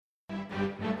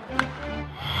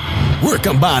We're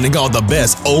combining all the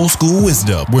best old school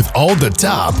wisdom with all the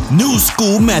top new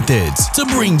school methods to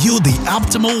bring you the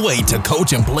optimal way to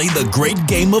coach and play the great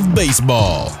game of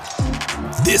baseball.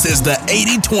 This is the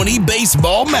 80-20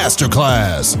 Baseball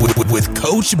Masterclass with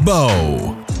Coach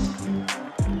Bo.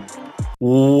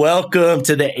 Welcome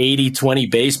to the 80-20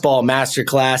 Baseball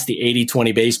Masterclass, the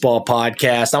 80-20 Baseball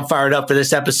Podcast. I'm fired up for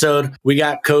this episode. We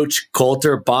got Coach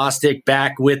Colter Bostic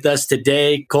back with us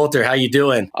today. Colter, how you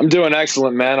doing? I'm doing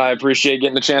excellent, man. I appreciate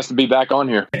getting the chance to be back on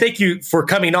here. Thank you for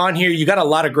coming on here. You got a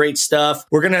lot of great stuff.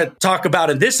 We're going to talk about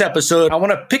in this episode. I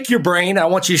want to pick your brain. I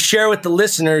want you to share with the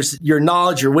listeners your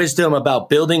knowledge, your wisdom about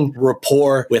building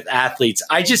rapport with athletes.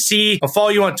 I follow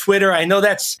you on Twitter. I know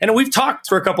and we've talked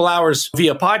for a couple hours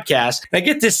via podcast. I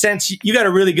get this sense you got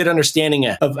a really good understanding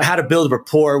of how to build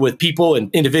rapport with people and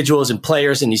individuals and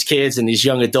players and these kids and these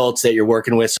young adults that you're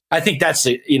working with. So I think that's,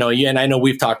 and I know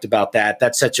we've talked about that.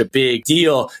 That's such a big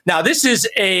deal. Now, this is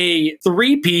a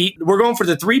three-peat. We're going for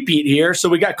the three-peat here. So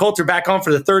we got Colter back on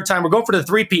for the third time. We're going for the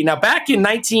three-peat. Now, back in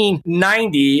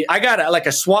 1990, I got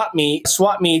a swap meet.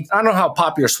 I don't know how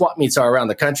popular swap meets are around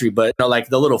the country, but like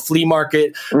the little flea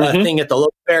market thing at the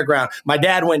local fairground. My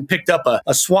dad went and picked up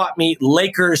a swap meet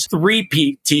Lakers three-peat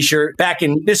t-shirt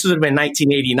this would have been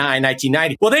 1989,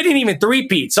 1990. Well, they didn't even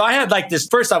three-peat. So I had this,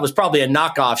 first off, was probably a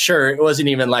knockoff shirt. It wasn't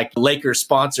even Lakers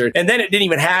sponsored. And then it didn't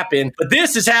even happen. But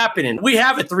this is happening. We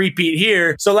have a three-peat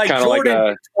here. So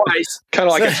Jordan twice. Kind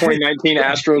of like a 2019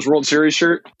 Astros World Series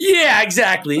shirt. Yeah,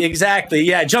 exactly.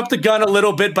 Yeah, jumped the gun a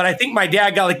little bit, but I think my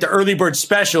dad got the early bird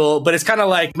special, but it's kind of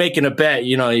like making a bet.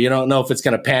 You don't know if it's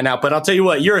going to pan out. But I'll tell you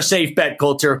what, you're a safe bet,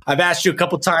 Colter. I've asked you a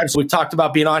couple times. We've talked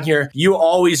about being on here. You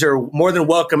always are more than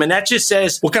welcome. And that just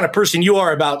says what kind of person you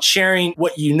are about sharing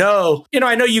what you know.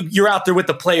 I know you're out there with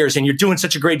the players and you're doing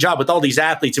such a great job with all these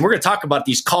athletes. And we're going to talk about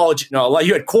these college.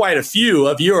 You had quite a few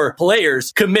of your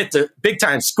players commit to big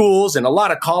time schools and a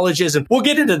lot of colleges. And we'll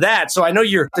get into that. So I know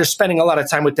they're spending a lot of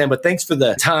time with them, but thanks for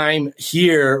the time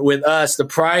here with us. The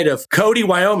pride of Cody,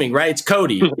 Wyoming, right? It's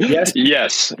Cody. Yes.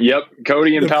 Yes. Yep.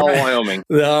 Cody in Powell, Wyoming.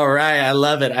 All right. I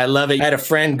love it. I had a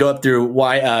friend go up through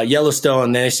Yellowstone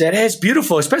and they said, hey, it's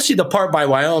beautiful, especially the part by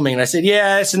Wyoming. And I said,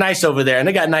 yeah, it's nice over there. And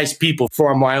they got nice people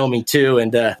from Wyoming too.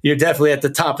 And you're definitely at the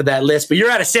top of that list. But you're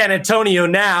out of San Antonio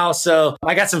now. So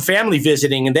I got some family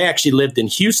visiting and they actually lived in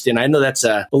Houston. I know that's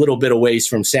a little bit of ways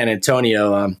from San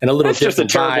Antonio and a little different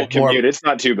just a terrible vibe. Commute. It's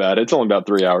not too bad. It's only about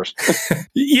 3 hours.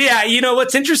 Yeah.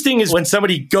 What's interesting is when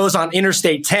somebody goes on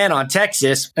Interstate 10 on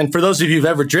Texas, and for those of you who've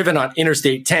ever driven on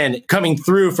Interstate 10 coming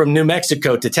through from New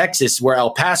Mexico to Texas where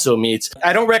El Paso meets,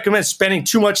 I don't recommend spending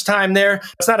too much time there.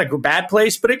 It's not a bad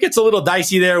place, but it gets a little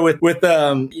dicey there with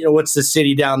what's the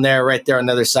city down there right there on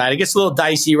the other side. It gets a little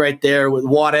dicey right there with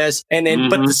Juarez. And then,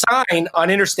 but the sign on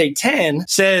Interstate 10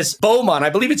 says Beaumont. I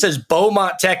believe it says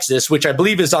Beaumont, Texas, which I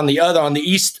believe is on the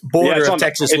east border of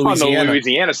Texas, Louisiana. It's on the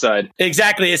Louisiana side.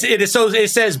 Exactly. It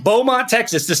says Beaumont,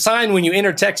 Texas. The sign when you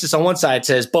enter Texas on one side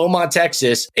says Beaumont,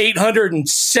 Texas,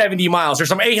 870 miles or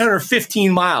some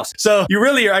 815 miles. So you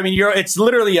really are, it's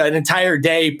literally an entire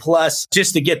day plus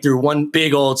just to get through one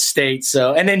big old state.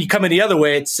 So, and then you come in the other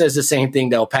way, it says the same thing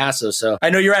to El Paso. So I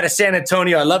know you're out of San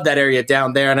Antonio. I love that area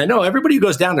down there. And I know everybody who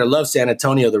goes down there loves San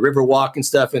Antonio, the Riverwalk and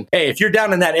stuff. And hey, if you're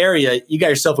down in that area, you got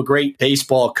yourself a great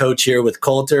baseball coach here with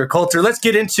Colter. Colter, let's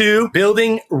get into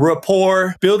building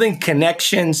rapport, building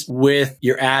connections with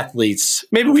your athletes.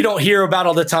 Maybe we don't hear about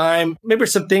all the time. Maybe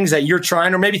some things that you're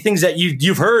trying, or maybe things that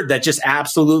you've heard that just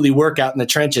absolutely work out in the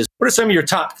trenches. What are some of your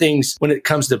top things when it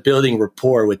comes to building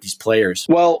rapport with these players?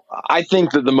 Well, I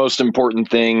think that the most important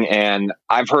thing, and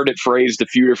I've heard it phrased a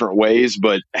few different ways,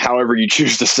 but however you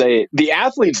choose to say it, the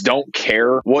athletes don't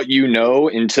care what you know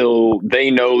until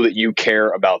they know that you care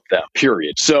about them,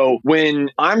 period. So when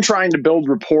I'm trying to build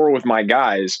rapport with my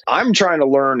guys, I'm trying to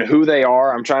learn who they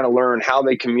are. I'm trying to learn how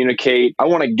they communicate. I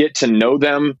want to get to know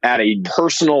them at a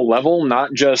personal level,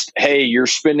 not just, hey, you're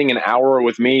spending an hour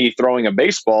with me throwing a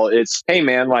baseball. It's, hey,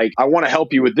 man, I want to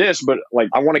help you with this, but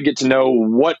I want to get to know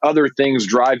what other things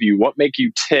drive you, what make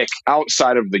you tick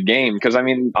outside of the game. Because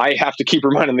I have to keep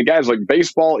reminding the guys,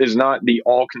 baseball is not the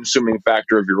all-consuming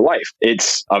factor of your life.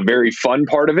 It's a very fun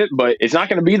part of it, but it's not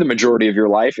going to be the majority of your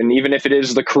life. And even if it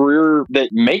is the career that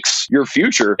makes your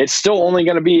future, it's still only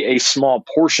going to be a small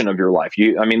portion of your life.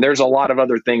 There's a lot of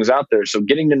other things out there. So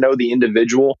getting to know the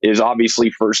individual is obviously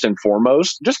first and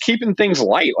foremost. Just keeping things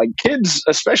light. Kids,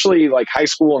 especially high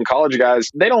school and college guys,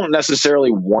 they don't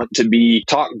necessarily want to be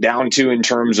talked down to in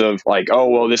terms of oh,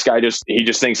 well, this guy just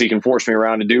thinks he can force me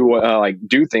around to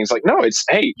do things. No, it's,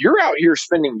 hey, you're out here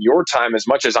spending your time as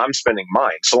much as I'm spending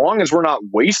mine. So long as we're not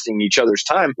wasting managing each other's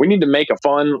time. We need to make a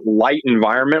fun, light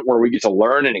environment where we get to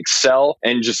learn and excel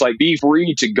and just like be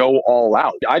free to go all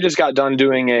out. I just got done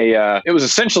doing it was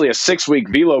essentially a 6-week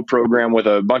velo program with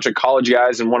a bunch of college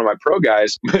guys and one of my pro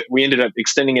guys. We ended up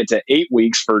extending it to 8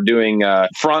 weeks for doing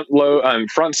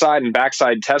front side and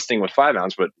backside testing with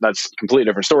 5-ounce, but that's a completely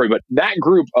different story. But that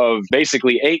group of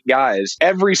basically 8 guys,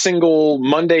 every single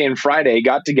Monday and Friday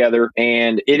got together,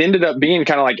 and it ended up being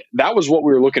kind of like that was what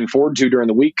we were looking forward to during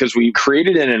the week, because we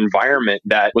created an environment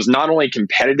that was not only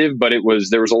competitive, but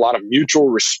there was a lot of mutual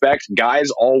respect. Guys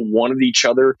all wanted each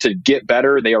other to get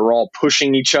better. They are all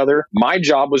pushing each other. My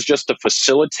job was just to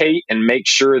facilitate and make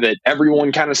sure that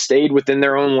everyone kind of stayed within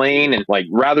their own lane. And like,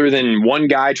 rather than one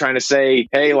guy trying to say,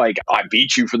 hey, like, I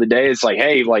beat you for the day, it's like,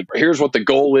 hey, like, here's what the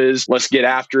goal is. Let's get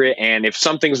after it. And if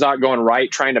something's not going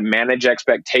right, trying to manage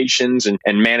expectations and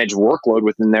manage workload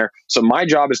within there. So my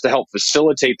job is to help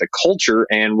facilitate the culture.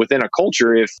 And within a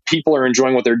culture, if people are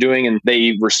enjoying what they're doing and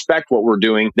they respect what we're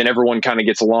doing, then everyone kind of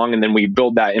gets along, and then we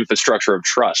build that infrastructure of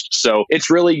trust. So it's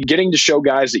really getting to show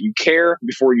guys that you care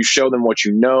before you show them what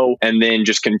you know, and then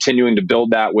just continuing to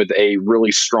build that with a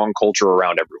really strong culture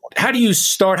around everyone. How do you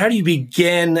start? How do you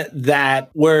begin that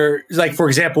where, like, for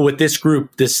example, with this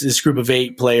group, this group of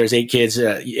 8 players, 8 kids,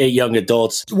 8 young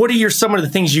adults, what are some of the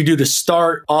things you do to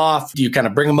start off? Do you kind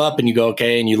of bring them up and you go,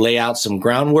 okay, and you lay out some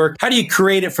groundwork? How do you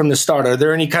create it from the start? Are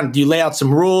there any do you lay out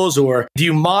some rules, or do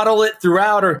you model it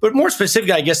throughout? But more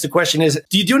specifically, I guess the question is,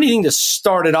 do you do anything to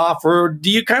start it off, or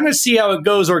do you kind of see how it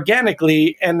goes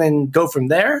organically and then go from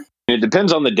there? It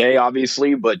depends on the day,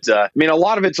 obviously, but I mean, a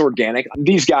lot of it's organic.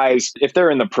 These guys, if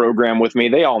they're in the program with me,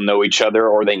 they all know each other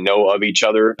or they know of each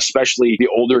other, especially the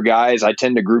older guys. I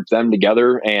tend to group them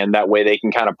together, and that way they can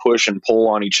kind of push and pull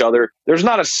on each other. There's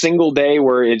not a single day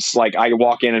where it's like I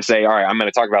walk in and say, all right, I'm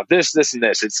going to talk about this, this, and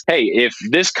this. It's, hey, if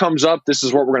this comes up, this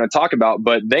is what we're going to talk about.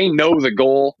 But they know the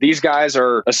goal. These guys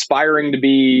are aspiring to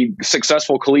be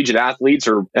successful collegiate athletes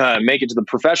or make it to the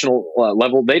professional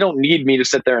level. They don't need me to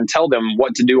sit there and tell them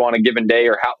what to do on a given day,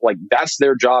 or how, like, that's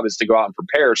their job, is to go out and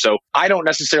prepare. So I don't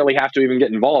necessarily have to even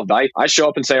get involved. I show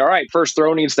up and say, all right, first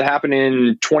throw needs to happen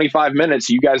in 25 minutes.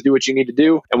 You guys do what you need to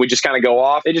do. And we just kind of go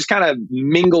off. They just kind of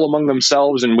mingle among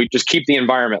themselves, and we just keep the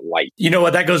environment light. You know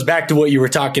what? That goes back to what you were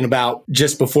talking about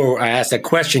just before I asked that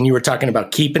question. You were talking about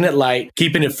keeping it light,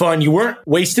 keeping it fun. You weren't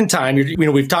wasting time.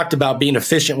 We've talked about being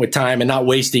efficient with time and not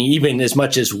wasting even as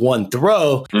much as one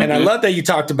throw. Mm-hmm. And I love that you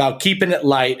talked about keeping it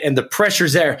light and the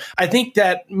pressure's there. I think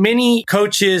that many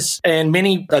coaches and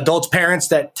many adults, parents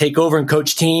that take over and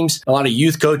coach teams, a lot of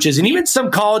youth coaches, and even some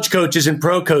college coaches and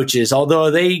pro coaches, although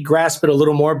they grasp it a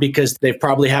little more because they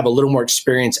probably have a little more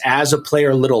experience as a player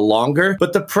a little longer,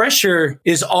 but the pressure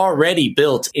is already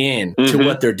built in to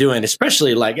what they're doing,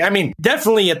 especially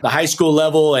definitely at the high school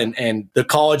level and the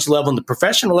college level and the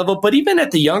professional level, but even at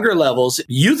the younger levels,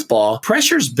 youth ball,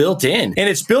 pressure's built in. And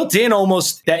it's built in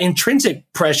almost that intrinsic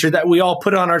pressure that we all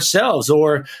put on ourselves,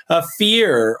 or a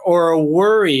fear or a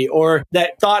worry, or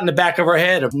that thought in the back of our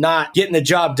head of not getting the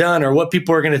job done, or what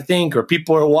people are going to think, or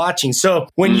people are watching. So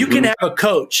when you can have a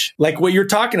coach, like what you're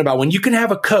talking about, when you can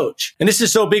have a coach, and this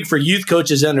is so big for youth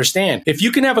coaches to understand, if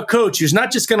you can have a coach who's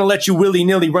not just going to let you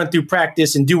willy-nilly run through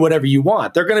practice and do whatever you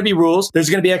want, there are going to be rules, there's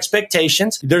going to be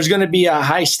expectations, there's going to be a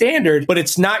high standard, but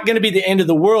it's not going to be the end of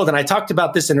the world. And I talked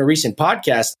about this in a recent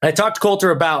podcast. I talked to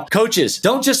Coulter about coaches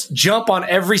don't just jump on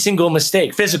every single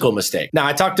mistake, physical mistake. Now,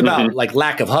 I talked about like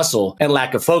lack of hustle and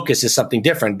lack of focus is something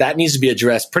different. That needs to be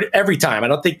addressed every time. I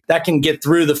don't think that can get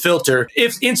through the filter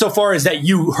if insofar as that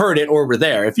you heard it or were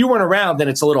there. If you weren't around, then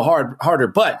it's a little harder.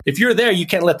 But if you're there, you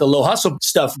can't let the low hustle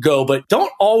stuff go. But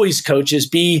don't always, coaches,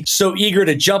 be so eager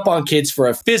to jump on kids for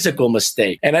a physical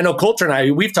mistake. And I know Coulter and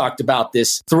I, we've talked about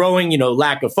this throwing,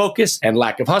 lack of focus and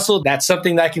lack of hustle. That's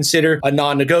something that I consider a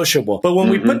non-negotiable. But when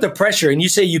we put the pressure and you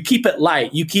say you keep it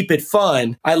light, you keep it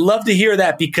fun, I love to hear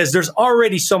that, because there's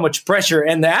already so much pressure,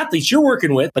 and the athletes you're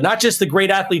working with, but not just the great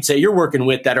athletes that you're working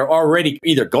with that are already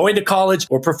either going to college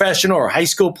or professional or high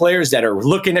school players that are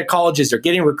looking at colleges, they're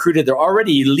getting recruited, they're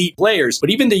already elite players. But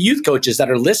even the youth coaches that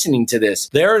are listening to this,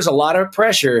 there is a lot of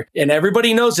pressure, and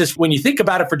everybody knows this. When you think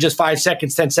about it for just 5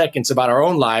 seconds, 10 seconds about our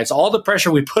own lives, all the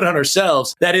pressure we put on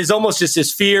ourselves, that is almost just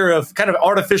this fear of kind of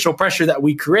artificial pressure that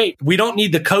we create. We don't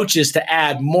need the coaches to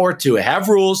add more to it. Have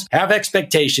rules, have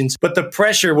expectations, but the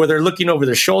pressure where they're looking over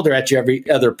their shoulder at you every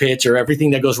other pitch or every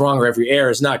everything that goes wrong or every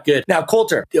error is not good. Now,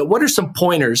 Coulter, what are some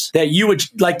pointers that you would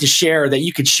like to share that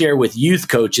you could share with youth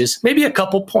coaches? Maybe a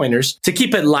couple pointers to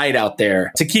keep it light out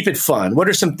there, to keep it fun. What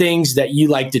are some things that you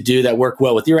like to do that work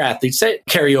well with your athletes that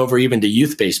carry over even to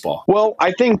youth baseball? Well,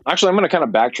 I think actually I'm going to kind of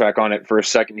backtrack on it for a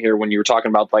second here when you were talking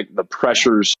about like the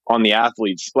pressures on the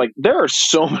athletes. Like there are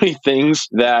so many things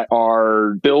that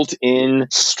are built in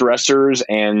stressors,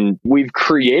 and we've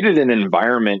created an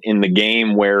environment in the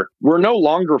game where we're no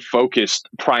longer focused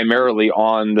primarily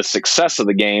on the success of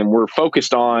the game. We're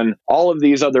focused on all of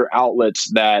these other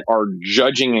outlets that are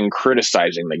judging and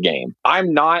criticizing the game.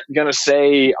 I'm not going to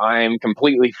say I'm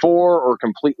completely for or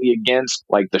completely against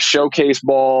like the showcase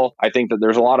ball. I think that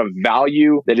there's a lot of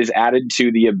value that is added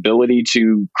to the ability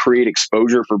to create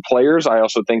exposure for players. I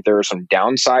also think there are some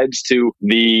downsides to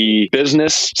the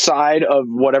business side of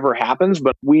whatever happens,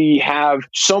 but we have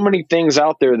so many things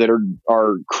out there that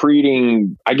are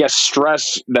creating, I guess,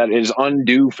 stress that is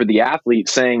undue for the athlete,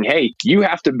 saying, hey, you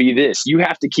have to be this, you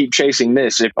have to keep chasing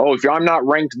this. If I'm not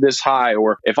ranked this high,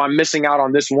 or if I'm missing out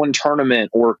on this one tournament,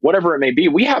 or whatever it may be,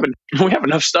 we have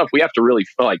enough stuff we have to really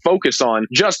like focus on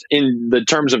just in the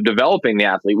terms of developing the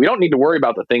athlete. We don't need to worry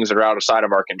about the things that are outside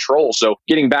of our control. So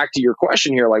getting back to your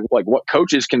question here, like what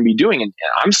coaches can be doing, and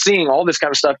I'm seeing all this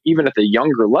kind of stuff even at the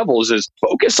younger levels, is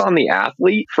focus on the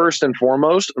athlete first and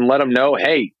foremost and let them know,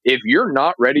 hey, if you're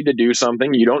not ready to do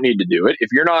something, you don't need to do it. If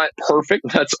you're not perfect,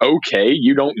 that's okay.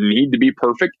 You don't need to be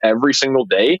perfect every single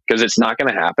day because it's not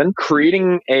going to happen.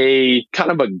 Creating a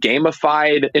kind of a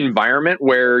gamified environment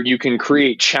where you can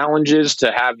create challenges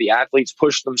to have the athletes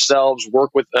push themselves,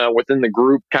 work within the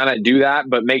group, kind of do that,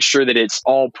 but make sure that it's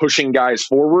all pushing guys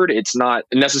forward. It's not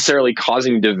necessarily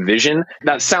causing division.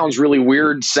 That sounds really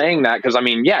weird saying that because, I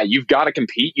mean, yeah, you've got to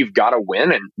compete, you've got to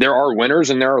win, and there are winners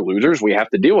and there are losers. We have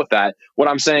to deal with that. What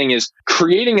I'm saying is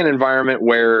creating an environment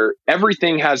where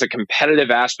everything has a competitive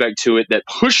aspect to it that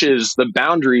pushes the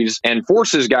boundaries and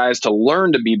forces guys to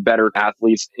learn to be better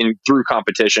athletes through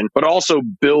competition, but also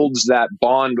builds that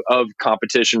bond of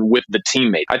competition with the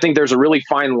teammate. I think there's a really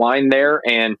fine line there,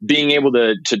 and being able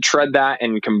to tread that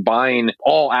and combine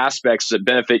all aspects that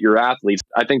benefit your athletes,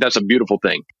 I think that's a beautiful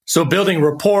thing. So building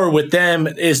rapport with them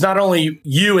is not only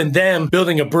you and them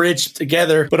building a bridge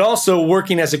together, but also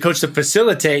working as a coach to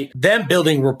facilitate them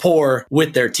building rapport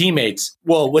with their teammates.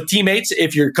 Well, with teammates,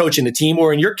 if you're coaching a team,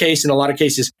 or in your case, in a lot of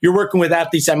cases, you're working with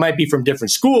athletes that might be from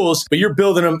different schools, but you're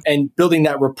building them and building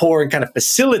that rapport and kind of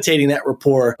facilitating that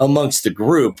rapport amongst the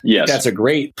group. Yes. That's a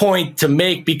great point to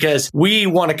make because we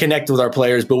want to connect with our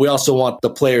players, but we also want the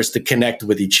players to connect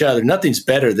with each other. Nothing's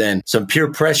better than some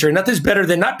peer pressure. Nothing's better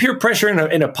than not peer pressure in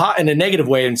a negative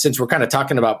way. And since we're kind of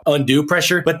talking about undue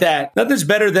pressure, but that nothing's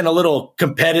better than a little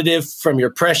competitive from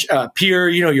your peer,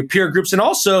 your peer groups, and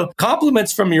also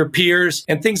compliments from your peers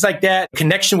and things like that.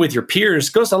 Connection with your peers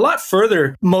goes a lot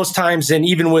further most times than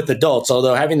even with adults,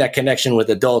 although having that connection with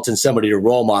adults and somebody to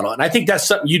role model. And I think that's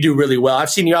something you do really well.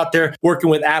 I've seen you out there working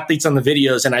with athletes on the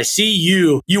videos, and I see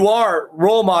you are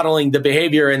role modeling the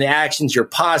behavior and the actions. You're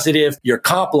positive, you're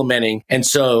complimenting. And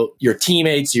so your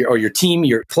teammates or your team,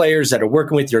 your players that are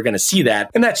working with you are going to see that.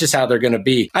 And that's just how they're going to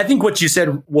be. I think what you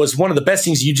said was one of the best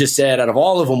things you just said out of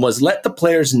all of them was let the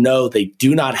players know they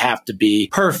do not have to be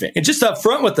perfect. And just up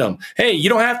front with them, hey, you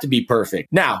don't have to be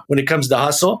perfect. Now, when it comes to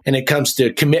hustle and it comes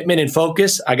to commitment and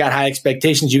focus, I got high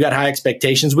expectations. You got high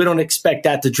expectations. We don't expect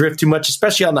that to drift too much,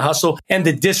 especially on the hustle and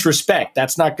the disrespect.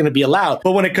 That's not going to be allowed.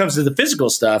 But when it comes to the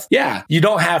physical stuff, yeah, you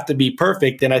don't have to be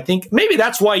perfect. And I think maybe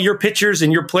that's why your pitchers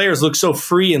and your players look so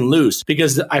free and loose,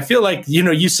 because I feel like,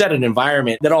 you set an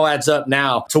environment that all adds up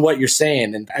now to what you're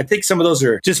saying. And I think some of those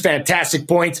are just fantastic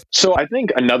points. So I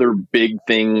think another big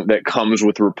thing that comes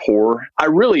with rapport,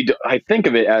 I think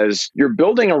of it as you're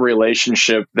building a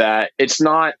relationship that it's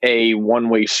not a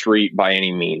one-way street by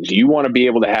any means. You want to be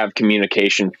able to have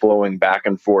communication flowing back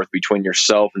and forth between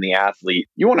yourself and the athlete.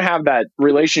 You want to have that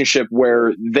relationship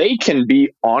where they can be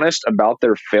honest about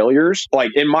their failures.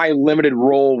 Like in my limited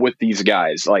role with these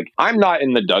guys, like I'm not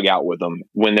in the dugout with them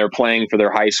when they're playing for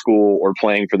their high school or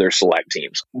playing for their select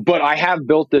teams. But I have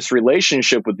built this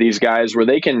relationship with these guys where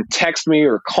they can text me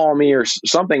or call me or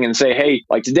something and say, hey,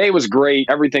 like today was great.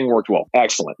 Everything worked well.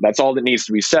 Excellent. That's all that needs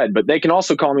to be said. But they can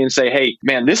also call me and say, hey,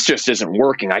 man, this just isn't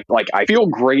working. I feel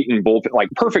great in bullpen. Like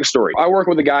perfect story. I work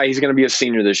with a guy. He's going to be a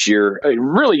senior this year. A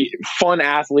really fun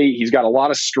athlete. He's got a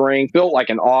lot of strength, built like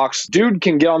an ox. Dude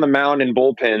can get on the mound in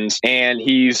bullpens and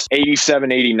he's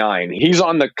 87, 89. He's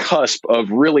on the cusp of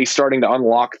really starting to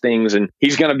unlock things and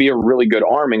he's going to be a really good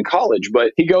arm in college,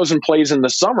 but he goes and plays in the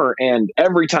summer, and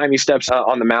every time he steps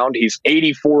on the mound, he's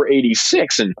 84,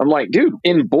 86. And I'm like, dude,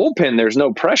 in bullpen, there's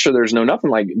no pressure. There's no nothing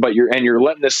like, but you're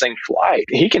letting this thing fly.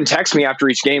 He can text me after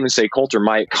each game and say, Coulter,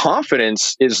 my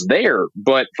confidence is there,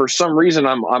 but for some reason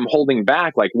I'm holding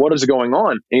back. Like, what is going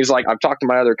on? And he's like, I've talked to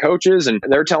my other coaches and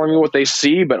they're telling me what they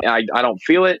see, but I don't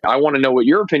feel it. I want to know what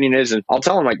your opinion is. And I'll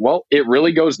tell him, like, well, it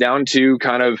really goes down to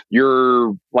kind of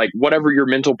your, like, whatever your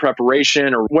mental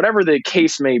preparation or whatever the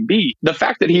case may be. The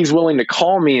fact that he's willing to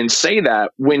call me and say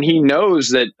that when he knows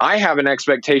that I have an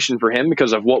expectation for him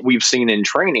because of what we've seen in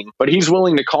training, but he's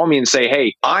willing to call me and say,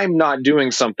 hey, I'm not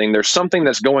doing something. There's something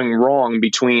that's going wrong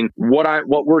between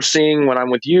what we're seeing when I'm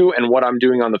with you and what I'm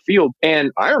doing on the field.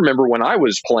 And I remember when I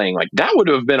was playing, like, that would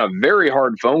have been a very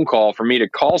hard phone call for me to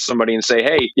call somebody and say,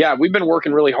 hey, yeah, we've been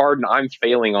working really hard and I'm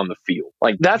failing on the field.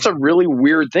 Like, that's a really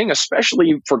weird thing,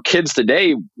 especially for kids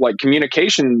today, like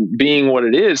communication being what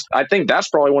it is. I think that's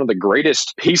probably one of the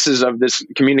greatest pieces of this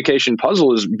communication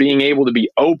puzzle is being able to be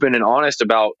open and honest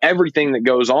about everything that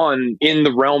goes on in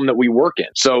the realm that we work in.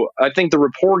 So I think the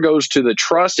rapport goes to the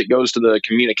trust, it goes to the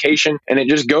communication, and it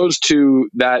just goes to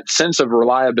that sense of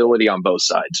reliability on both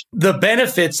sides. The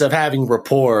benefits of having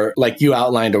rapport, like you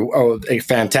outlined, are a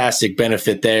fantastic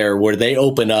benefit there where they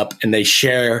open up and they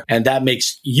share, and that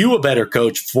makes you a better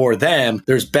coach for them.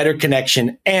 There's better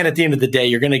connection. And at the end of the day,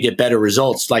 you're going to get better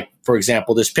results. Like, for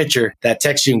example, this pitcher that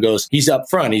texts you and goes, he's up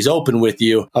front, he's open with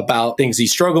you about things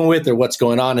he's struggling with or what's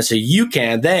going on. And so you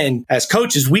can then, as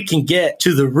coaches, we can get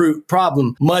to the root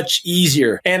problem much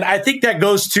easier. And I think that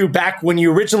goes to back when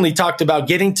you originally talked about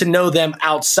getting to know them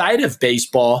outside of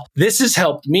baseball. This has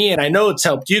helped me, and I know it's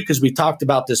helped you because we talked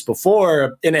about this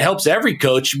before, and it helps every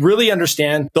coach really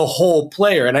understand the whole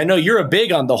player. And I know you're a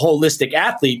big on the holistic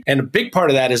athlete, and a big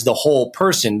part of that is the whole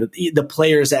person, the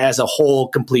players as a whole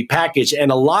complete package.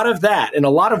 And a lot of that and a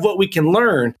lot of what we can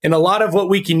learn and a lot of what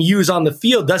we can use on the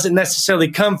field doesn't necessarily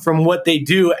come from what they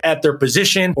do at their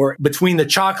position or between the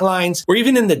chalk lines or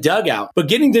even in the dugout. But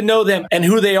getting to know them and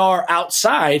who they are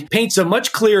outside paints a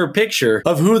much clearer picture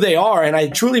of who they are. And I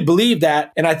truly believe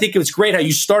that. And I think it was great how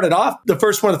you started off.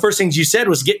 One of the first things you said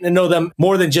was getting to know them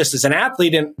more than just as an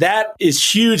athlete. And that is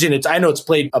huge. And I know it's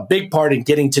played a big part in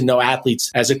getting to know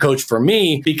athletes as a coach for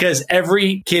me, because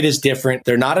every kid is different.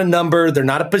 They're not a number. They're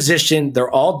not a position. They're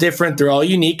all different. They're all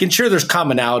unique. And sure, there's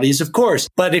commonalities, of course.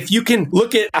 But if you can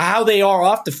look at how they are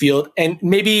off the field and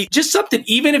maybe just something,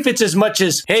 even if it's as much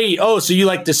as, hey, oh, so you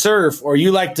like to surf, or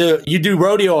you do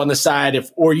rodeo on the side,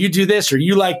 or you do this, or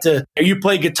you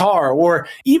play guitar, or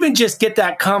even just get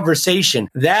that conversation.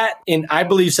 That, and I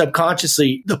believe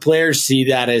subconsciously, the players see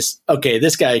that as, okay,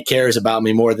 this guy cares about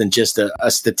me more than just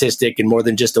a statistic and more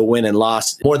than just a win and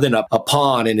loss, more than a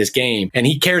pawn in his game. And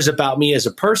he cares about me as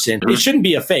a person. It shouldn't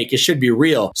be a fake. It should be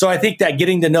real. So I think that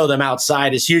getting to know them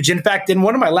outside is huge. In fact, in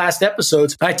one of my last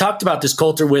episodes, I talked about this,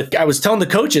 Coulter, I was telling the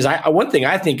coaches, one thing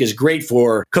I think is great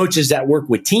for coaches that work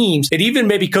with teams, and even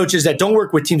maybe coaches that don't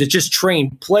work with teams, that just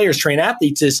train players, train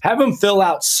athletes, is have them fill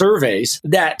out surveys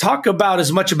that talk about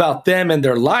as much about them and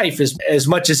their life as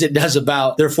much as it does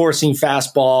about their four-seam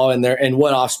fastball and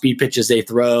what off-speed pitches they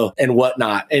throw and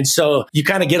whatnot. And so you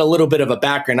kind of get a little bit of a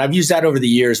background. I've used that over the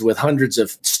years with hundreds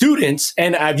of students,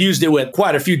 and I've used it with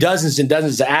quite a few dozens and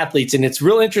dozens of athletes. And it's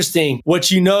real interesting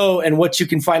what you know and what you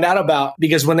can find out about,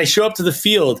 because when they show up to the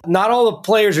field, not all the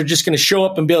players are just going to show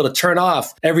up and be able to turn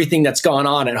off everything that's gone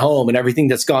on at home and everything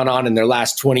that's gone on in their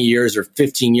last 20 years or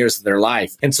 15 years of their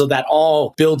life. And so that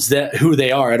all builds who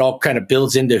they are. It all kind of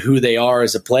builds into who they are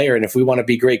as a player. And if we want to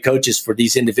be great coaches for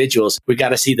these individuals, we got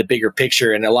to see the bigger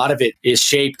picture. And a lot of it is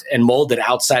shaped and molded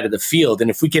outside of the field. And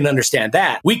if we can understand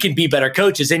that, we can be better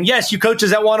coaches. And yes, you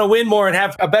coaches that want to win more and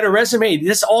have a better resume,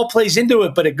 this all plays into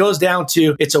it, but it goes down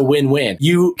to it's a win-win.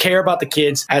 You care about the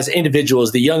kids as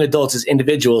individuals, the young adults as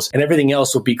individuals, and everything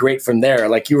else will be great from there.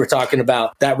 Like you were talking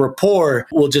about, that rapport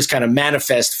will just kind of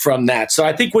manifest from that. So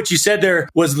I think what you said there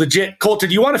was legit. Coulter,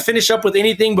 do you want to finish up with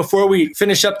anything before we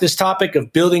finish up this topic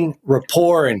of building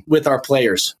rapport and with our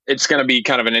players? It's going to be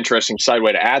kind of an interesting side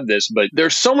way to add this, but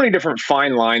there's so many different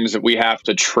fine lines that we have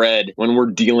to tread when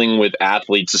we're dealing with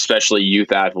athletes, especially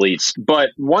youth athletes. But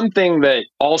one thing that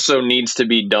also needs to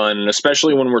be done,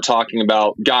 especially when we're talking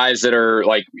about guys that are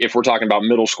like, if we're talking about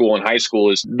middle school and high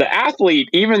school, is the athlete,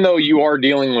 even though you are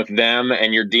dealing with them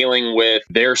and you're dealing with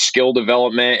their skill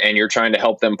development and you're trying to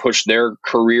help them push their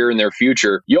career and their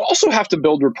future, you also have to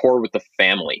build rapport with the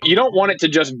family. You don't want it to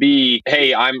just be,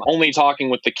 hey, I'm only talking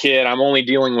with the kid, I'm only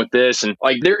dealing with this. And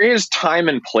like, there is time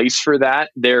and place for that.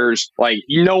 There's like,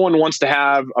 no one wants to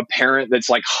have a parent that's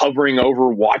like hovering over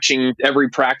watching every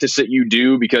practice that you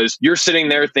do, because you're sitting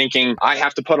there thinking, I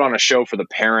have to put on a show for the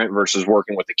parent versus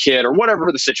working with the kid or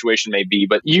whatever the situation may be.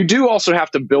 But you do also have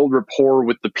to build rapport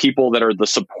with the people that are the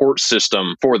support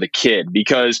system for the kid,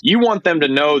 because you want them to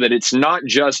know that it's not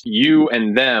just you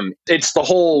and them. It's the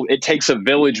whole, it takes a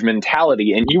village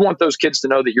mentality. And you want those kids to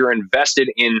know that you're invested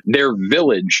in their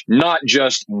village, not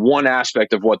just one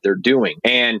aspect of what they're doing.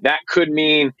 And that could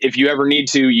mean if you ever need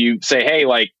to, you say, hey,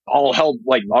 like, I'll help,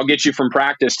 like, I'll get you from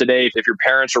practice today if your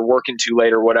parents are working too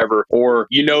late or whatever, or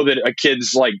you know that a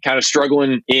kid's like kind of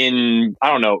struggling in, I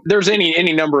don't know, there's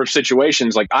any number of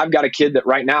situations. Like, I've got a kid that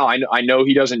right now I know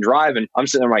he doesn't drive, and I'm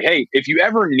sitting there like, hey, if you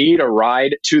ever need a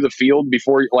ride to the field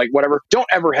before, like, whatever, don't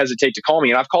ever hesitate to call me.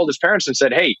 And I've called his parents and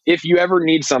said, hey, if you ever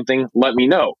need something, let me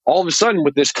know. All of a sudden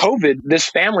with this COVID, this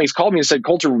family's called me and said,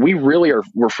 Coulter, we're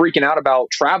freaking out about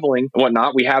traveling and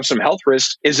whatnot. We have some health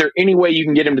risks. Is there any way you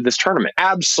can get him to this tournament?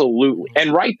 Absolutely.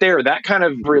 And right there, that kind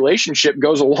of relationship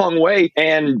goes a long way.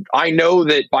 And I know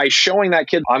that by showing that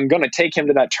kid, I'm going to take him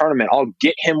to that tournament, I'll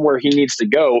get him where he needs to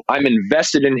go. I'm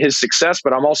invested in his success,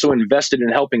 but I'm also invested in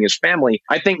helping his family.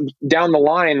 I think down the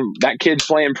line, that kid's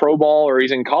playing pro ball or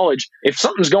he's in college, if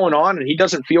something's going on and he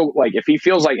doesn't feel like, if he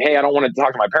feels like, hey, I don't want to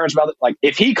talk to my parents about it, like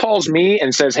if he calls me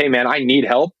and says, hey man, I need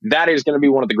help, that is going to be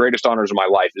one of the greatest honors of my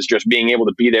life, is just being able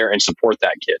to be there and support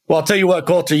that kid. Well, I'll tell you what,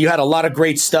 Coulter, you had a lot of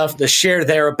great stuff to share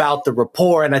there about the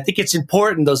rapport. And I think it's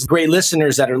important, those great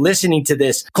listeners that are listening to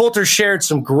this, Coulter shared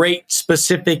some great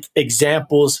specific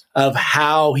examples of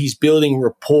how he's building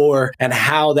rapport and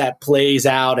how that plays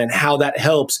out and how that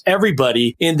helps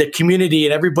everybody in the community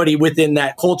and everybody within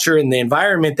that culture and the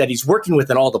environment that he's working with,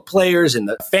 and all the players and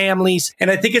the families.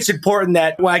 And I think it's important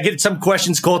that when I get some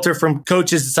questions, Coulter, from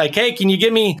coaches, it's like, hey, can you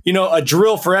give me, a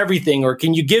drill for everything? Or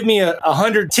can you give me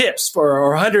 100 tips for,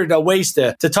 or 100 ways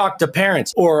to talk to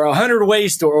parents, or 100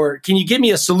 ways to, or can you give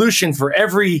me a solution for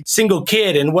every single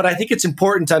kid? And what I think it's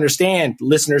important to understand,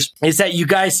 listeners, is that you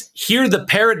guys hear the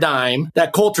paradigm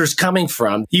that Coulter's coming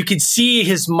from. You can see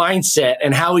his mindset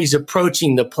and how he's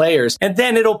approaching the players. And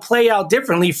then it'll play out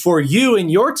differently for you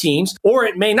and your teams, or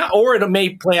it may not, or it may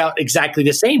play out exactly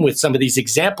the same with some of these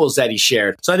examples that he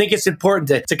shared. So I think it's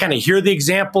important to kind of hear the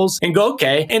examples and go,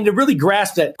 okay, and to really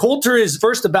grasp that Coulter is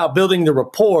first about building the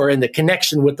rapport and the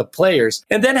connection with the players.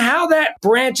 And then how that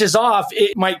branches off,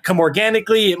 it might come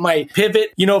organically, it might pivot.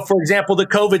 For example, the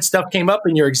COVID stuff came up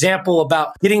in your example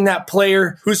about getting that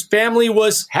player whose family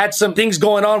had some things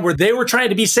going on where they were trying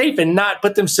to be safe and not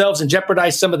put themselves and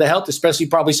jeopardize some of the health, especially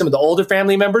probably some of the older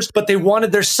family members, but they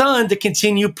wanted their son to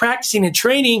continue practicing and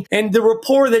training. And the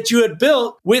rapport that you had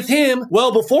built with him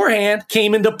well beforehand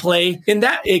came into play in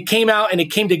that. It came out and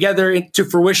it came together to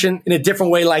fruition in a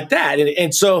different way like that.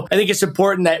 And so I think it's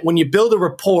important that when you build a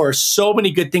rapport, so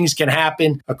many good things can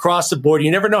happen across the board.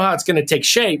 You never know how it's going to take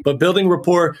shape, but building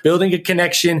rapport, building a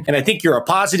connection. And I think you're a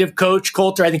positive coach,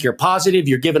 Coulter. I think you're positive.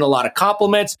 You're giving a lot of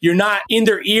compliments. You're not in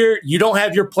their ear. You don't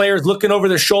have your players looking over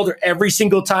their shoulder every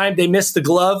single time they miss the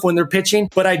glove when they're pitching.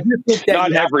 But I do think that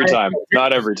not every time.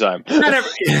 Not every.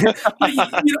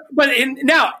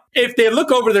 Now, if they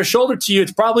look over their shoulder to you,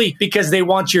 it's probably because they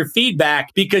want your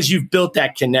feedback, because you've built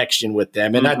that connection with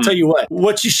them. And I tell you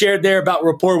what you shared there about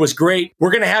rapport was great.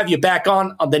 We're going to have you back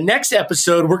on the next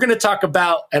episode. We're going to talk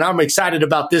about, and I'm excited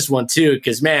about this one too,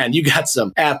 because man, you got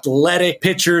some athletic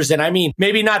pitchers. And I mean,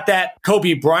 maybe not that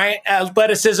Kobe Bryant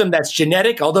athleticism that's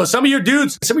genetic, although some of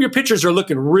your pitchers are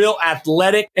looking real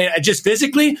athletic and just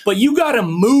physically, but you got them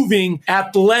moving,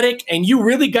 athletic, and you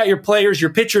really got your players, your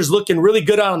pitchers looking really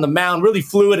good on the mound, really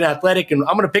fluid and athletic. And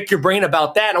I'm going to pick your brain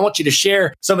about that. And I want you to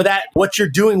share some of that, what you're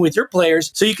doing with your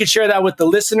players, so you can share that with the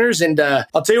listeners. And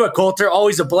I'll tell you what, Coulter,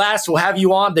 always a blast. We'll have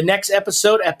you on the next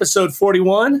episode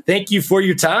 41. Thank you for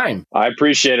your time. I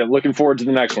appreciate it. Looking forward to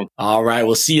the next one. All right.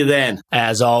 We'll see you then.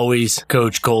 As always,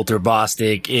 Coach Coulter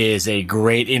Bostic is a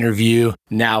great interview.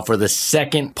 Now, for the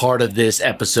second part of this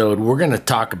episode, I'm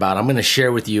going to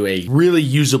share with you a really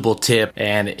usable tip.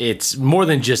 And it's more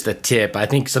than just a tip. I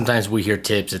think sometimes we hear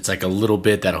tips, it's like a little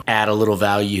bit that'll add a little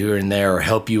value here and there or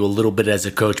help you a little bit as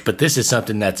a coach. But this is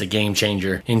something that's a game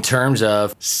changer in terms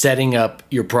of setting up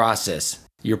your process.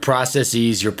 Your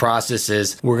processes, your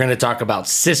processes. We're going to talk about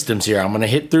systems here. I'm going to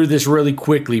hit through this really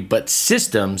quickly, but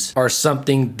systems are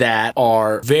something that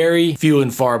are very few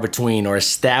and far between, or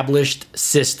established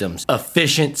systems.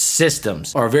 Efficient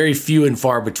systems are very few and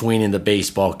far between in the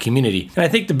baseball community. And I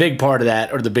think the big part of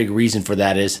that, or the big reason for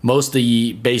that, is most of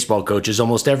the baseball coaches,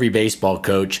 almost every baseball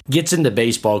coach, gets into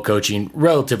baseball coaching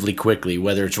relatively quickly,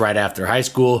 whether it's right after high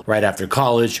school, right after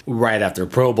college, right after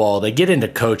pro ball. They get into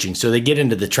coaching. So they get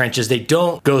into the trenches. They don't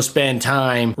don't go spend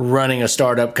time running a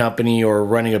startup company or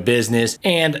running a business.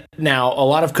 And now a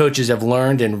lot of coaches have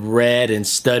learned and read and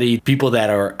studied people that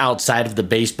are outside of the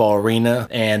baseball arena,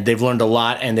 and they've learned a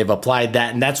lot and they've applied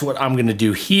that. And that's what I'm going to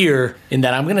do here, in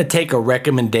that I'm going to take a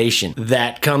recommendation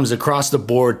that comes across the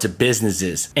board to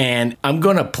businesses and I'm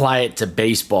going to apply it to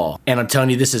baseball. And I'm telling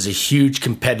you, this is a huge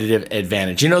competitive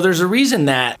advantage. You know, there's a reason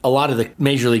that a lot of the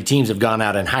major league teams have gone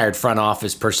out and hired front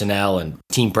office personnel and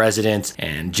team presidents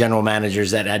and general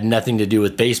managers that had nothing to do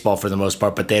with baseball for the most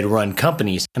part, but they'd run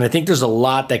companies. And I think there's a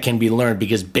lot that can be learned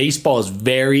because baseball is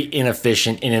very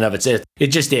inefficient in and of itself. It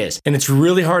just is. And it's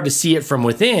really hard to see it from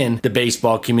within the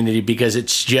baseball community because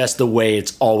it's just the way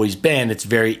it's always been. It's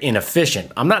very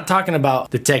inefficient. I'm not talking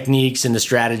about the techniques and the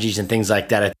strategies and things like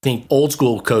that. I think old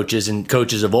school coaches and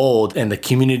coaches of old and the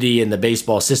community and the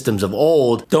baseball systems of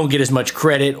old don't get as much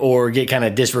credit or get kind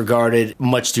of disregarded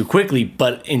much too quickly.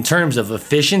 But in terms of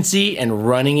efficiency and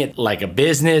running it like a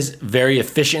business very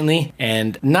efficiently,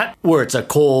 and not where it's a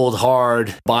cold,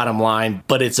 hard bottom line,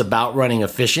 but it's about running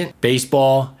efficient,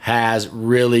 baseball has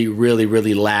really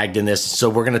lagged in this. So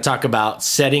we're going to talk about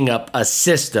setting up a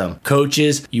system.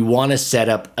 Coaches, you want to set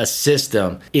up a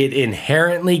system. It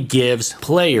inherently gives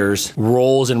players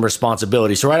roles and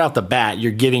responsibilities. So right off the bat,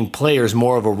 you're giving players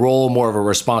more of a role, more of a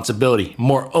responsibility,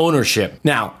 more ownership.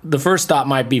 Now, the first thought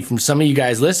might be from some of you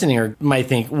guys listening or might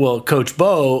think, well, Coach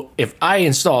Bo, if I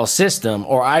install a system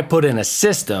or I put in a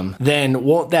system, then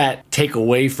won't that take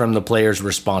away from the player's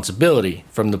responsibility,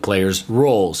 from the player's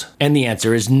roles? And the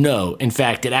answer is no. In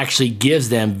fact, it actually gives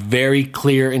them very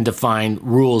clear and defined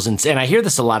rules. And I hear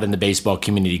this a lot in the baseball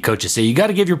community. Coaches say you got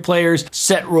to give your players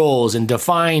set roles and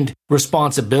defined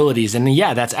responsibilities. And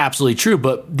yeah, that's absolutely true,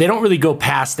 but they don't really go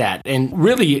past that. And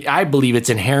really, I believe it's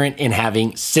inherent in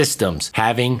having systems.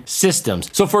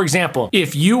 So for example,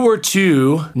 if you were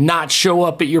to not show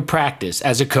up at your practice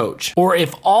as a coach, or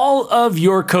if all of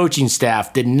your coaching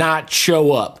staff did not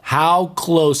show up, how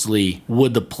closely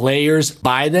would the players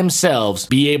by themselves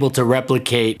be able to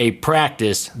replicate a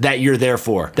practice that you're there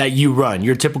for, that you run,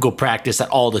 your typical practice that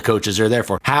all the coaches are there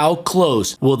for? How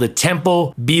close will the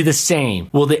tempo be the same?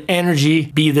 Will the energy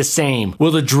be the same?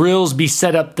 Will the drills be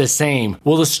set up the same?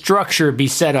 Will the structure be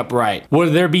set up right?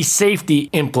 Will there be safety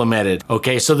implemented?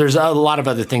 Okay, so there's a lot of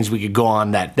other things we could go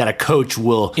on that a coach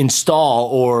will install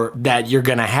or that you're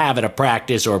going to have at a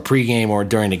practice or a pregame or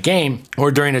during a game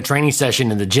or during a training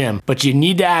session in the gym. But you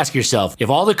need to ask yourself, if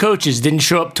all the coaches didn't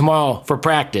show up tomorrow for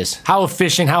practice, how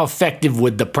efficient, how effective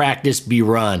would the practice be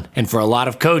run? And for a lot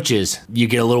of coaches, you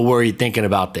get a little worried thinking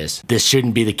about this. This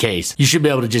shouldn't be the case. You should be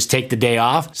able to just take the day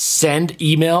off, send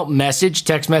email, message,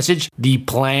 text message, the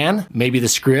plan, maybe the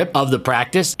script of the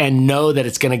practice, and know that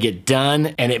it's going to get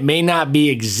done. And it may not be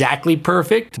exactly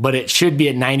perfect, but it should be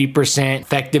at 90%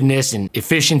 effectiveness and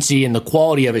efficiency, and the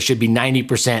quality of it should be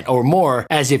 90% or more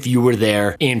as if you were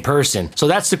there in person. So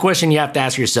that's the question you have to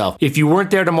ask yourself. If you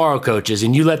weren't there tomorrow, coaches,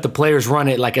 and you let the players run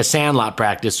it like a sandlot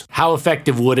practice, how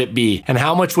effective would it be? And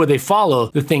how much would they follow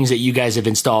the things that you guys have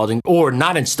installed or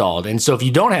not installed? And so if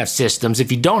you don't have systems,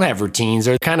 if you don't have routines,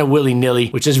 or kind of willy-nilly,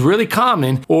 which is really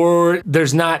common, or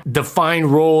there's not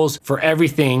defined roles for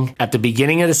everything at the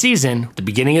beginning of the season, the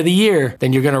beginning of the year,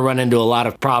 then you're going to run into a lot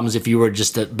of problems if you were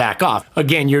just to back off.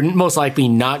 Again, you're most likely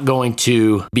not going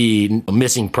to be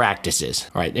missing practices,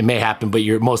 right? It may happen, but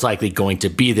you're most likely going to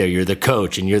be there. You're the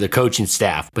coach and you're the coaching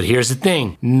staff. But here's the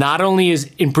thing. Not only is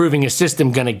improving a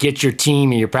system going to get your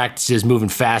team and your practices moving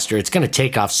faster, it's going to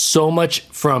take off so much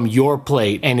from your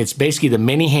plate. And it's basically the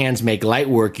many hands make light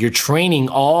work. You're training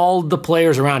all the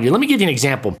players around you. Let me give you an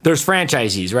example. There's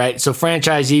franchisees, right? So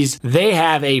franchisees, they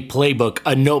have a playbook,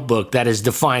 a notebook that is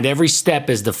defined. Every step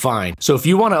is defined. So if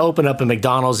you want to open up a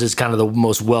McDonald's, is kind of the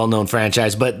most well-known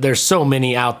franchise, but there's so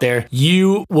many out there.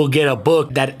 You will get a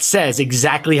book that says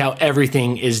exactly how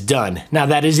everything is done. Now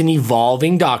that is an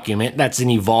evolving document. That's an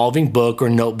evolving book or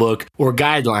notebook or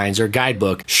guidelines or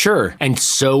guidebook. Sure. And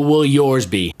so will yours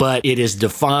be, but it is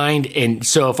defined. And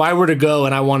so if I were to go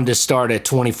and I wanted to start a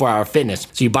 24-hour fitness,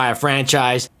 so you buy a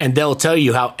franchise and they'll tell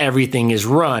you how everything is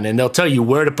run and they'll tell you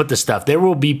where to put the stuff. There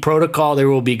will be protocol, there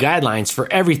will be guidelines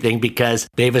for everything because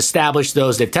they've established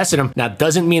those, they've tested them. Now, it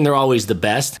doesn't mean they're always the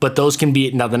best, but those can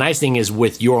be. Now, the nice thing is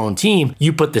with your own team,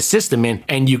 you put the system in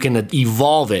and you can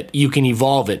evolve it. You can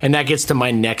evolve it. And that gets to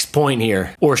my next point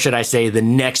here, or should I say the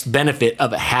next benefit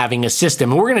of having a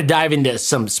system. And we're going to dive into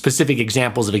some specific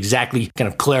examples of exactly kind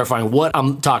of clarifying what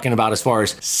I'm talking about as far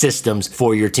as systems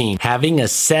for your team. Having a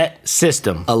set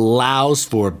system allows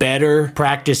for better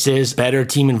practices, better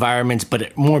team environments,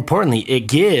 but more importantly, it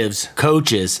gives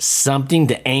coaches something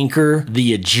to anchor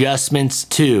the adjustments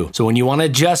to. So when you want to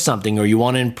adjust something or you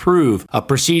want to improve a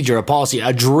procedure, a policy,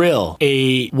 a drill,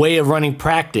 a way of running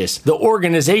practice, the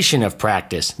organization of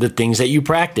practice, the things that you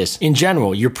practice in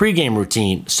general, your pregame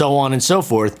routine, so on and so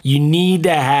forth. You need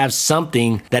to have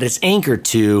something that it's anchored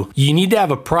to. You need to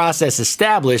have a process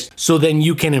established so then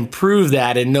you can improve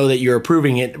that and know that you're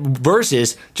improving it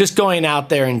versus just going out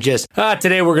there and just,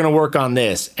 today we're going to work on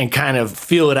this and kind of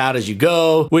feel it out as you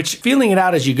go, which feeling it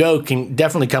out as you go can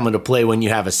definitely come into play when you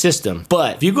have a system.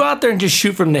 But if you go out there and just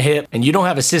shoot from the hip and you don't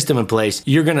have a system in place,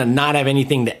 you're going to not have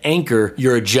anything to anchor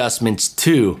your adjustments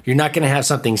to. You're not going to have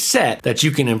something set that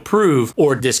you can improve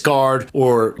or discard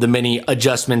or the many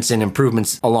adjustments and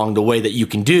improvements along the way that you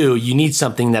can do. You need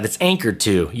something that it's anchored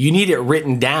to. You need it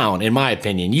written down, in my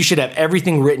opinion. You should have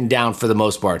everything written down for the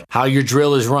most part. How your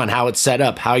drill is run, how it's set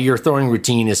up, how your throwing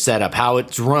routine is set up, how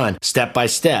it's run step by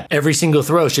step. Every single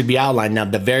throw should be outlined. Now,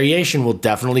 the variation will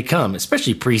definitely come,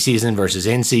 especially preseason versus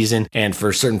in season. And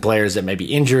for certain players that may be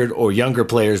injured or younger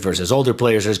players versus older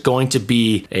players, there's going to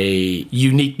be a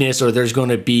uniqueness or there's going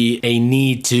to be a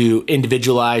need to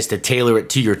individualize, to tailor it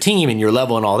to your team and your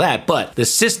level and all that. But the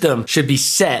system should be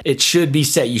set. It should be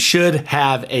set. You should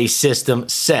have a system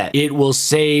set. It will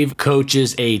save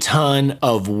coaches a ton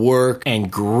of work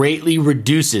and greatly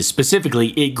reduces, specifically,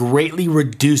 it greatly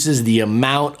reduces the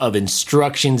amount of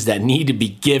instructions that need to be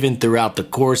given throughout the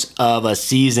course of a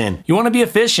season. You want to be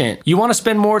efficient. You want to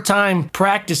spend more time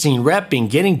practicing, repping,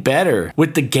 getting better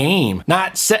with the game,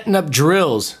 not setting up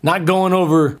drills, not going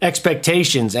over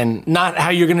expectations, and not how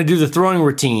you're going to do the throwing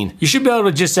routine. You should be able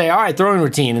to just say, all right, throwing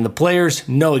routine, and the players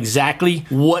know exactly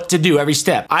what to do every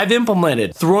step. I've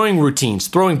implemented throwing routines,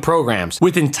 throwing programs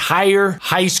with entire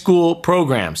high school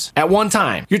programs at one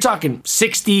time. You're talking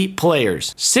 60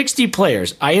 players. 60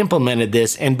 players. I implemented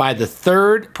this, and by the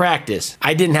third practice,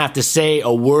 I didn't have to say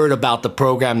a word about the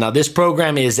program. Now, this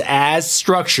program is as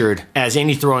structured as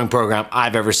any throwing program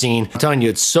I've ever seen. I'm telling you,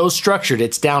 it's so structured,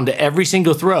 it's down to every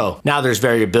single throw. Now, there's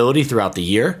variability throughout the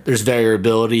year. There's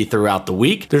variability throughout the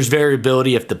week. There's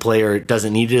variability if the player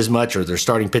doesn't need it as much or they're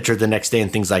starting pitcher the next day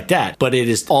and things like that. But it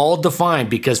is all defined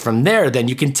because from there, then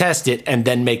you can test it and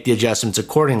then make the adjustments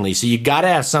accordingly. So you got to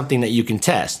have something that you can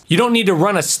test. You don't need to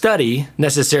run a study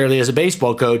necessarily as a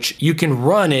baseball coach. You can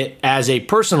run it as a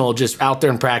personal, just out there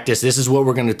and practice. This is what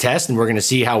we're going to test and we're going to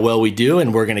see how well we do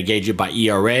and we're going to gauge it by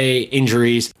ERA,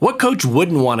 injuries. What coach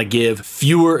wouldn't want to give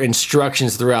fewer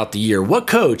instructions throughout the year? What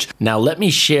coach? Now let me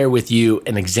share with you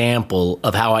an example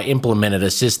of how I implemented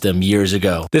a system years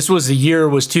ago. This was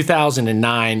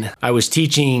 2009. I was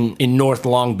teaching in North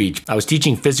Long Beach. I was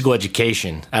teaching physical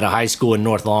education at a high school in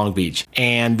North Long Beach.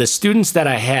 And the students that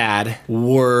I had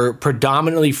were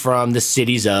predominantly from the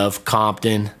cities of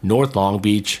Compton, North Long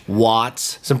Beach,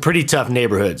 Watts, some pretty tough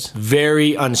neighborhoods,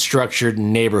 very unstructured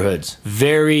neighborhoods,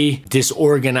 very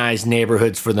disorganized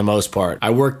neighborhoods for the most part. I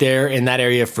worked there in that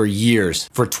area for years,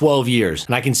 for 12 years.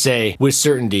 And I can say with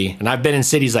certainty, and I've been in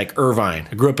cities like Irvine.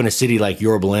 I grew up in a city like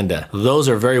Yorba Linda. Those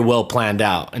are very well planned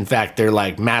out. In fact, they're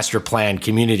like master planned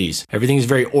communities. Everything's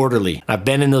very orderly. I've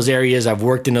been in those areas. I've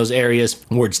worked in those areas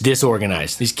where it's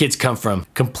disorganized. These kids come from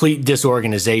complete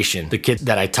disorganization. The kids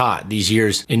that I taught these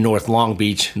years in North Long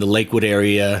Beach, the Lakewood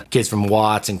area, kids from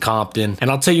Watts and Compton. And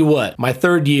I'll tell you what, my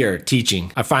third year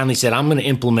teaching, I finally said, I'm going to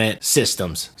implement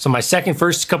systems. So my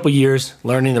first couple years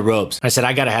learning the ropes, I said,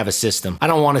 I got to have a system. I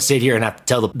don't want to sit here and have to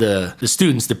tell the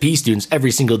students, the P students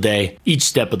every single day, each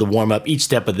step of the warm up, each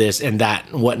step of this and that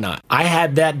and whatnot. I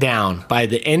had that down by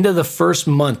the end of the first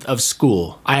month of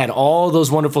school. I had all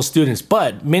those wonderful students,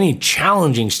 but many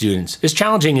challenging students, as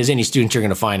challenging as any student you're going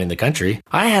to find in the country.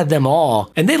 I had them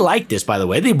all, and they liked this, by the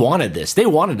way. They wanted this. They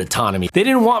wanted autonomy. They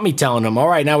didn't want me telling them, all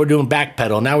right, now we're doing back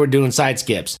pedal. Now we're doing side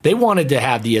skips. They wanted to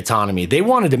have the autonomy. They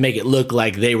wanted to make it look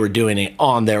like they were doing it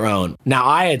on their own. Now,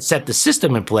 I had set the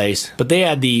system in place, but they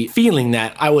had the feeling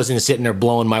that I wasn't sitting there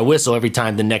blowing my whistle every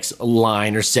time the next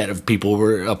line or set of people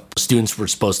students were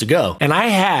supposed to go. And I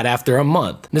had, after a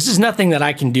month, this is nothing that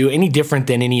I can do any different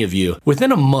than any of you,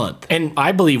 within a month. And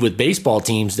I believe with baseball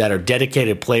teams that are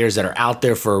dedicated players that are out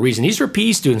there for a reason. These are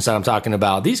PE students that I'm talking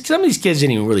about. Some of these kids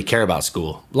didn't even really care about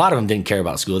school. A lot of them didn't care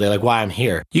about school. They're like, why I'm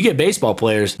here. You get baseball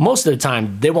players, most of the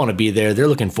time they want to be there. They're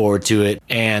looking forward to it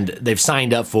and they've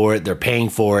signed up for it. They're paying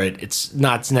for it. It's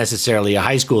not necessarily a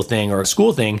high school thing or a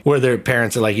school thing where their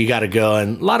parents are like, you got to go.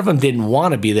 And a lot of them didn't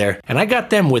want to be there. And I got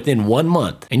them within 1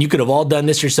 month. And you could have all done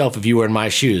this yourself if you were in my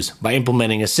shoes by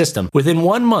implementing a system. Within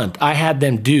 1 month, I had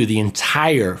them do the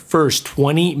entire first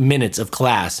 20 minutes of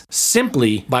class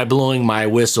simply by blowing my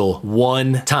whistle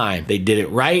one time. They did it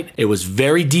right. It was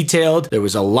very detailed. There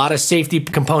was a lot of safety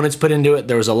components put into it.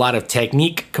 There was a lot of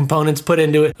technique components put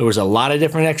into it. There was a lot of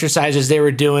different exercises they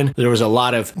were doing. There was a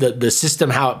lot of the system,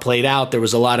 how it played out. There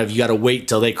was a lot of, you got to wait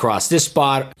till they cross this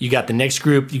spot. You got the next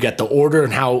group. You got the order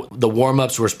and how the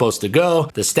warm-ups were supposed to go,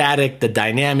 the static, the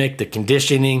dynamic, the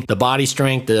conditioning, the body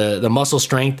strength, the muscle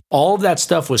strength. All of that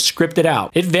stuff was scripted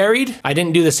out. It varied. I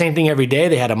didn't do the same thing every day.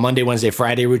 They had a Monday, Wednesday,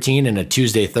 Friday routine and a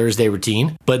Tuesday, Thursday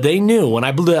routine. But they knew when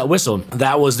I blew that whistle,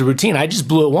 that was the routine. I just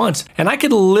blew it once. And I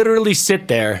could literally sit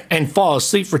there and fall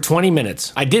asleep for 20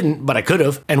 minutes. I didn't, but I could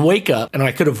have, and wake up, and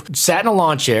I could have sat in a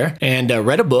lawn chair and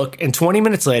read a book, and 20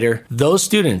 minutes later, those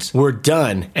students were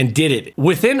done and did it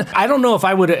within, I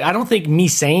don't think me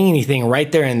saying anything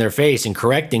right there in their face and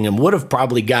correcting them would have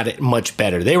probably got it much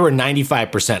better. They were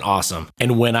 95% awesome.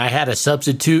 And when I had a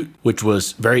substitute, which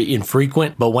was very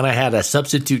infrequent, but when I had a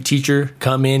substitute teacher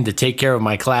come in to take care of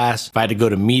my class, if I had to go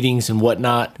to meetings and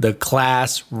whatnot, the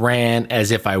class ran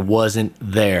as if I wasn't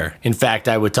there. In fact,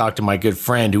 I would talk to my good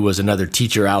friend who was another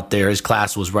teacher out there. His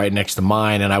class was right next to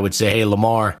mine, and I would say, "Hey,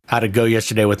 Lamar, how'd it go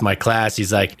yesterday with my class?"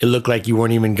 He's like, "It looked like you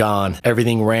weren't even gone.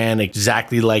 Everything ran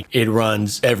exactly like it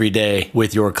runs every day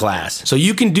with your class." So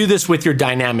you can do this with your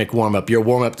dynamic warm-up, your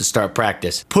warm-up to start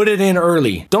practice. Put it in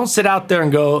early. Don't sit out there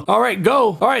and go, "All right,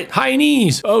 go. All right, high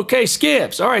knees. Okay,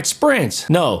 skips. All right, sprints."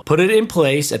 No, put it in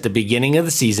place at the beginning of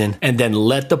the season and then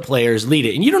let the players lead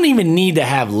it. And you don't even need to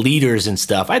have leaders and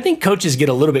stuff. I think coaches get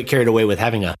a little bit carried away with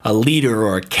having a leader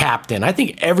or a captain. I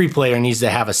think every player needs to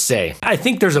have a say. I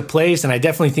think there's a place, and I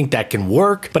definitely think that can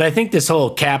work, but I think this whole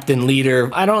captain leader,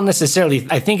 I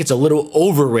think it's a little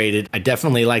overrated. I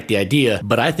definitely like the idea,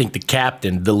 but I think the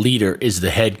captain, the leader, is the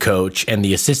head coach, and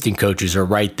the assistant coaches are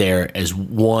right there as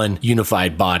one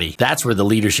unified body. That's where the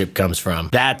leadership comes from.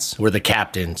 That's where the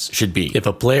captains should be. If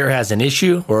a player has an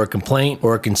issue or a complaint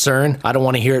or a concern, I don't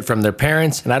want to hear it from their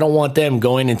parents, and I don't want them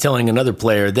going and telling another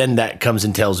player, then that comes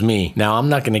and tells me. Now, I'm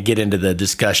not going to get into the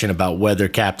discussion about whether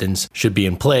captains should be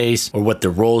in place or what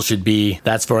their role should be.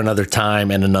 That's for another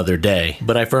time and another day.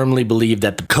 But I firmly believe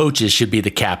that the coaches should be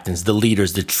the captains, the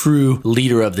leaders, the true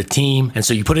leader of the team. And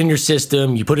so you put in your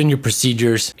system, you put in your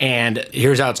procedures, and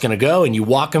here's how it's going to go. And you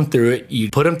walk them through it, you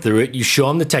put them through it, you show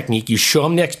them the technique, you show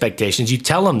them the expectations, you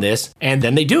tell them this, and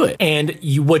then they do it. And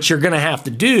what you're going to have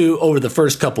to do over the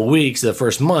first couple weeks, the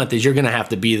first month, is you're going to have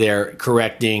to be there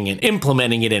correcting and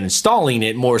implementing it and installing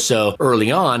it more so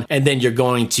early on. And then you're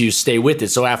going to stay with it.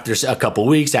 So after a couple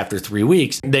weeks, after 3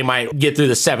 weeks, they might get through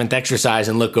the 7th exercise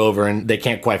and look over and they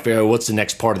can't quite figure out what's the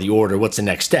next part of the order, what's the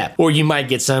next step. Or you might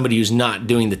get somebody who's not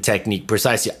doing the technique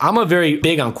precisely. I'm a very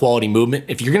big on quality movement.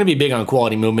 If you're going to be big on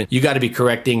quality movement, you got to be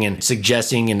correcting and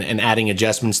suggesting and adding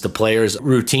adjustments to players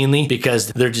routinely, because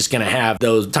they're just going to have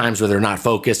those times where they're not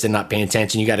focused and not paying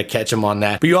attention. You got to catch them on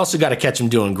that. But you also got to catch them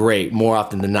doing great more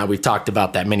often than not. We've talked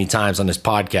about that many times on this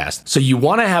podcast. So you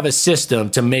want to have a system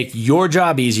to make your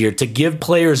job easier, to give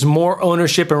players more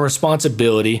ownership and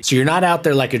responsibility. So you're not out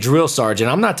there like a drill sergeant.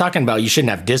 I'm not talking about you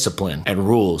shouldn't have discipline and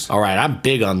rules. All right, I'm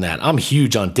big on that. I'm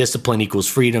huge on discipline equals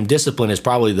freedom. Discipline is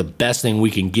probably the best thing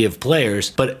we can give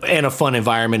players, and a fun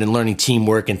environment and learning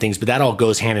teamwork and things. But that all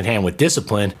goes hand in hand with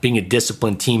discipline. Being a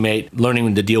disciplined teammate,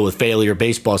 learning to deal with failure.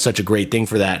 Baseball is such a great thing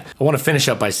for that. I want to finish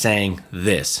up by saying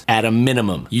this. At a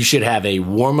minimum, you should have a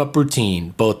warm-up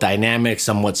routine, both dynamic,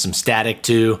 somewhat some static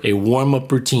too. A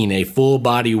warm-up routine, a full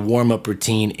body warm-up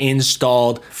routine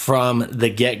installed from the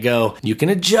get-go. You can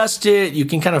adjust it. You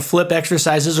can kind of flip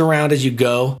exercises around as you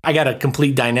go. I got a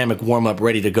complete dynamic warm-up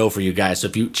ready to go for you guys. So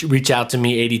if you reach out to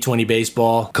me, 8020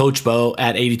 Baseball, Coach Bo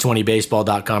at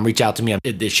 8020baseball.com. Reach out to me.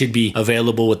 It should be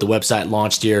available with the website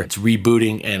launched here. It's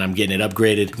rebooting and I'm getting it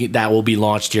upgraded. That will be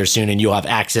launched here soon and you'll have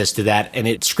access to that, and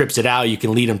it scripts it out. You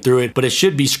can lead them through it, but it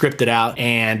should be scripted out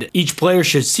and each player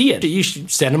should see it. You should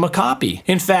send them a copy.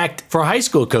 In fact, for high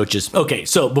school coaches, okay,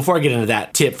 so before I get into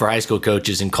that tip for high school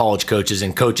coaches and college coaches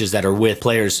and coaches that are with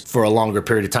players for a longer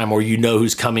period of time, or you know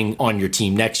who's coming on your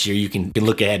team next year, you can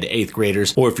look ahead to 8th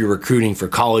graders, or if you're recruiting for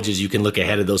colleges, you can look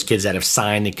ahead of those kids that have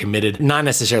signed and committed, not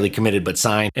necessarily committed, but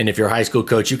signed. And if you're a high school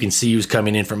coach, you can see who's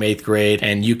coming in from 8th grade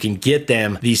and you can get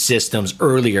them these systems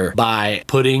earlier by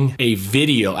putting a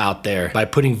video out there, by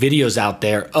putting videos out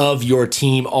there of your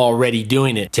team already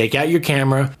doing it. Take out your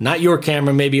camera, not your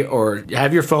camera maybe, or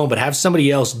have your phone, but have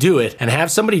somebody else do it and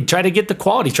have somebody try to get the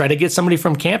quality, try to get somebody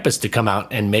from campus to come out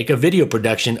and make a video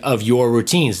production of your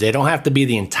routines. They don't have to be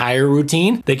the entire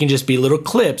routine. They can just be little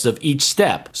clips of each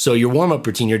step. So your warm-up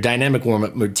routine, your dynamic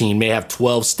warm-up routine may have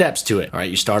 12 steps to it. All right,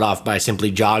 you start off by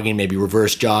simply jogging, maybe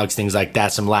reverse jogs, things like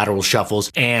that, some lateral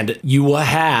shuffles, and you will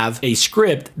have a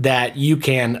script that you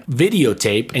can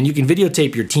videotape, and you can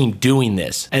videotape your team doing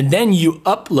this. And then you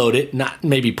upload it, not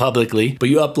maybe publicly, but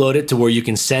you upload it to where you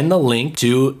can send the link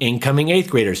to incoming 8th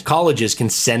graders. Colleges can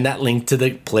send that link to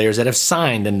the players that have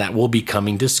signed and that will be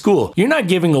coming to school. You're not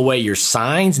giving away your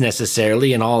signs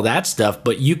necessarily and all that stuff,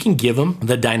 but you can give them them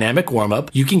the dynamic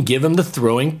warm-up. You can give them the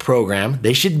throwing program.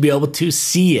 They should be able to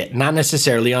see it, not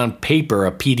necessarily on paper,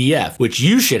 a PDF, which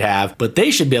you should have, but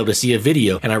they should be able to see a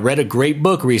video. And I read a great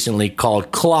book recently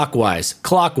called Clockwise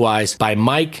by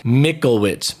Mike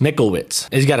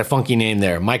Michalowicz. He's got a funky name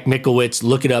there. Mike Michalowicz,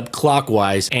 look it up,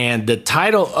 Clockwise. And the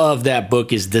title of that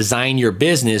book is Design Your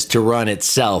Business to Run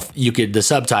Itself. The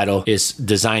subtitle is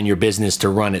Design Your Business to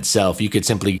Run Itself. You could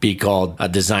simply be called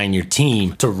Design Your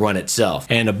Team to Run Itself.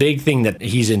 And a big thing that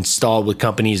he's installed with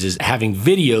companies is having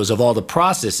videos of all the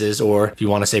processes, or if you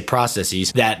want to say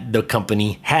processes, that the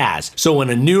company has. So when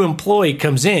a new employee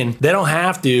comes in, they don't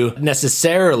have to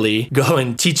necessarily go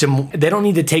and teach them. They don't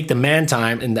need to take the man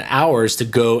time and the hours to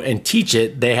go and teach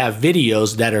it. They have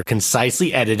videos that are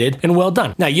concisely edited and well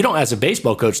done. Now, you don't, as a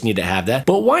baseball coach, need to have that,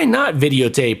 but why not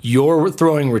videotape your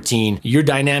throwing routine, your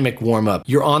dynamic warm-up,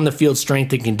 your on-the-field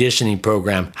strength and conditioning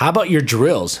program? How about your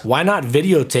drills? Why not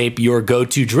videotape your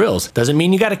go-to drills? Doesn't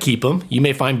mean you got to keep them. You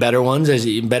may find better ones,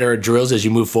 better drills as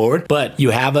you move forward, but you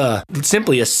have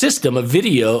simply a system, a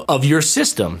video of your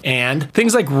system. And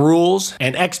things like rules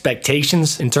and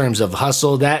expectations in terms of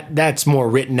hustle, that's more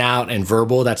written out and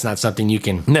verbal. That's not something you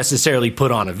can necessarily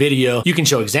put on a video. You can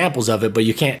show examples of it, but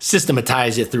you can't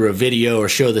systematize it through a video or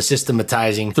show the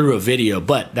systematizing through a video,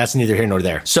 but that's neither here nor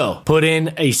there. So put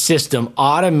in a system,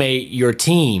 automate your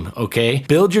team, okay?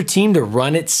 Build your team to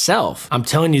run itself. I'm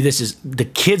telling you, the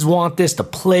kids want this, the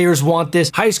players want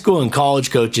this. High school and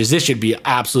college coaches, this should be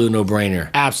absolute no-brainer.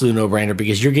 Absolute no-brainer,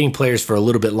 because you're getting players for a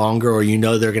little bit longer, or you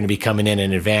know they're going to be coming in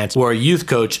advance. Or a youth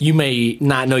coach, you may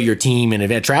not know your team in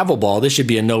advance. Travel ball, this should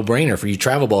be a no-brainer for you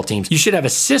travel ball teams. You should have a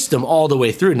system all the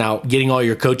way through. Now, getting all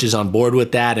your coaches on board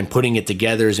with that and putting it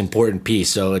together is an important piece.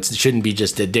 So it shouldn't be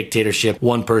just a dictatorship.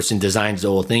 One person designs the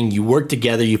whole thing. You work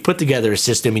together, you put together a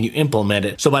system, and you implement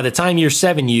it. So by the time your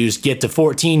 7Us get to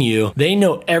 14U, they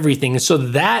know everything. And so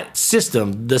that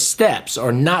system, the steps,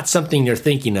 are not something they're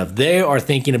thinking of. They are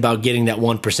thinking about getting that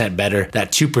 1% better,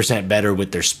 that 2% better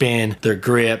with their spin, their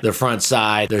grip, their front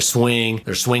side, their swing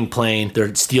plane,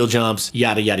 their steel jumps,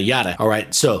 yada, yada, yada. All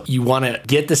right. So you want to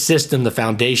get the system, the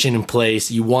foundation in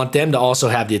place. You want them to also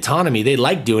have the autonomy. They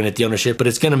like doing it, the ownership, but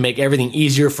it's going to make everything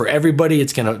easier for everybody.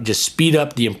 It's going to just speed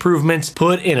up the improvements.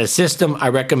 Put in a system. I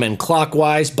recommend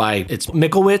Clockwise by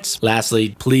Michalowicz.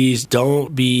 Lastly, please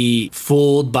don't be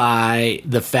fooled by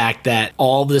the fact that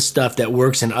all the stuff that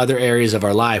works in other areas of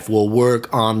our life will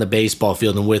work on the baseball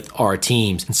field and with our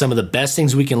teams. And some of the best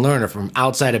things we can learn are from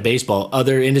outside of baseball,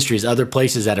 other industries, other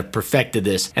places that have perfected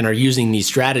this and are using these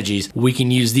strategies. We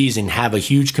can use these and have a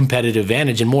huge competitive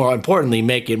advantage, and more importantly,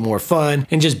 make it more fun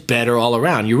and just better all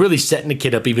around. You're really setting the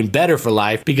kid up even better for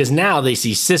life, because now they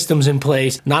see systems in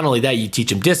place. Not only that, you teach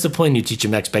them discipline, you teach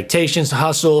them expectations,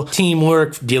 hustle,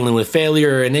 teamwork, dealing with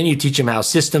failure, and then you teach them how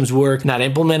systems work, not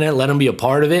implement it, let them be a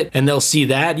part of it, and they'll see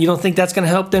that. You don't think that's going to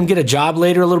help them get a job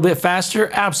later a little bit faster?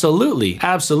 Absolutely.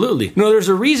 Absolutely. You know, there's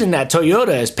a reason that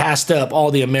Toyota has passed up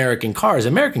all the American cars.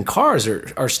 American cars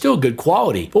are still good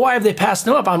quality, but why have they passed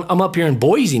them up? I'm up here in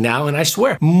Boise now, and I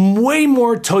swear, way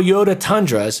more Toyota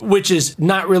Tundras, which is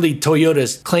not really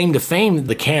Toyota's claim to fame,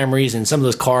 the Camrys and some of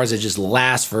those cars that just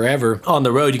last forever on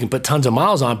the road. You can put tons of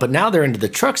miles on, but now they're into the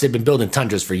trucks. They've been building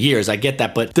Tundras for years. I get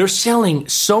that, but they're selling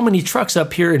so many trucks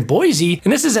up here in Boise,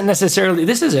 and this isn't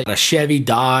a Chevy,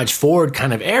 Dodge, Ford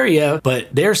kind of area, but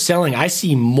they're selling, I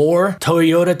see more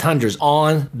Toyota Tundras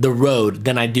on the road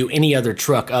than I do any other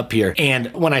truck up here.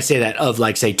 And when I say that, of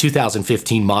like, say,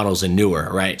 2015 models and newer,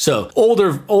 right? So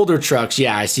older trucks,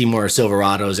 yeah, I see more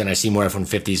Silverados and I see more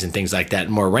F-150s and things like that,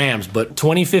 and more Rams, but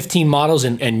 2015 models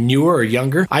and newer or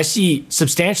younger, I see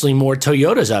substantially more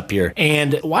Toyotas up here.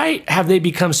 And why have they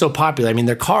become so popular? I mean,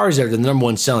 their cars are the number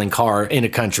one selling car in a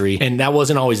country, and that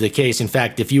wasn't always the case. In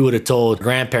fact, if you would have told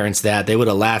grandparents that, they would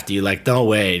have laughed at you like, no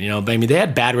way. You know, I mean, they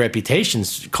had bad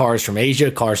reputations. Cars from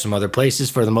Asia, cars from other places,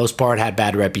 for the most part, had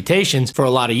bad reputations for a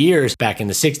lot of years back in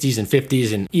the 60s and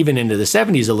 50s and even into the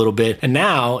 70s a little bit. And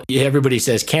now everybody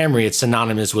says Camry, it's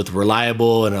synonymous with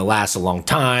reliable and it lasts a long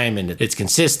time and it's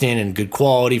consistent and good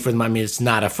quality for them. I mean, it's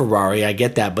not a Ferrari, I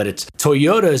get that, but it's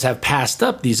Toyotas have passed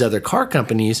up these other car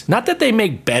companies. Not that they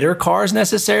make better cars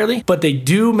necessarily, but they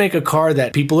do make a car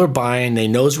that people are buying, they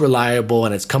know is reliable,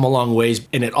 and it's come a long ways.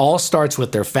 And it all starts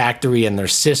with their factory and their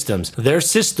systems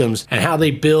and how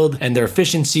they build and their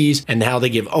efficiencies and how they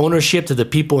give ownership to the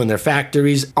people in their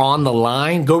factories on the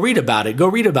line. Go read about it. Go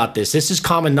read about this. This is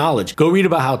common knowledge. Go read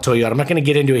about how Toyota, I'm not going to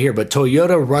get into it here, but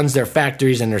Toyota runs their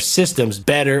factories and their systems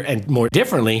better and more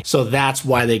differently. So that's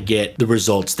why they get the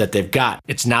results that they've got.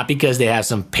 It's not because they have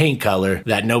some paint color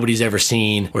that nobody's ever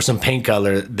seen or some paint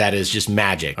color that is just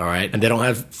magic. All right. And they don't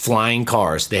have flying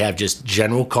cars. They have just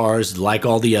general cars like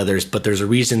all the others. numbers, but there's a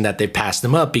reason that they pass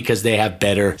them up because they have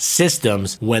better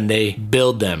systems when they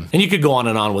build them. And you could go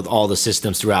on with all the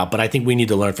systems throughout, but I think we need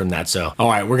to learn from that. So, all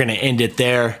right, we're going to end it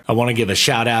there. I want to give a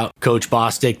shout out, Coach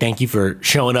Bostic. Thank you for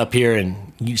showing up here and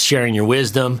sharing your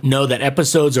wisdom. Know that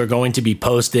episodes are going to be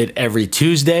posted every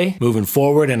Tuesday moving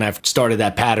forward, and I've started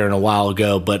that pattern a while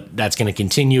ago, but that's going to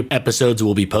continue. Episodes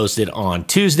will be posted on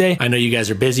Tuesday. I know you guys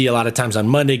are busy a lot of times on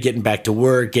Monday, getting back to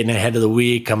work, getting ahead of the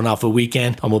week, coming off a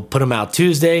weekend. I'm going to put them out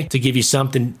Tuesday to give you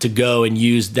something to go and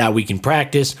use that week in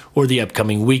practice or the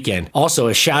upcoming weekend. Also,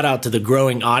 a shout out to the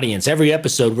growing audience. Every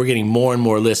episode, we're getting more and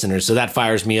more listeners, so that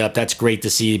fires me up. That's great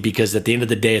to see, because at the end of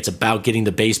the day, it's about getting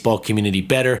the baseball community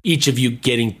better. Each of you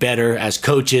getting better as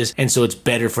coaches, and so it's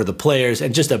better for the players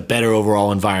and just a better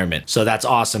overall environment. So that's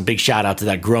awesome. Big shout out to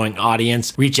that growing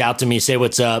audience. Reach out to me, say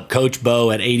what's up, Coach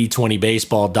Bo at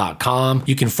 8020baseball.com.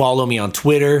 You can follow me on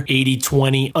Twitter,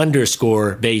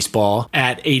 8020_baseball,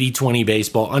 at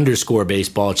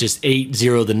 8020baseball_baseball. It's just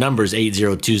 80, the numbers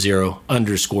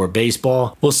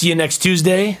 8020_baseball. We'll see you next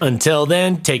Tuesday. Until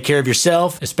then, take care of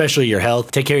yourself, especially your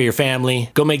health. Take care of your family.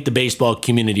 Go make the baseball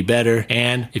community better.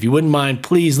 And if you wouldn't mind,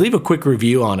 please leave a quick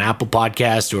review on Apple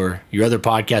Podcasts or your other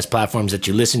podcast platforms that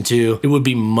you listen to. It would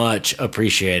be much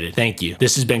appreciated. Thank you.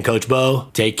 This has been Coach Bo.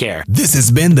 Take care. This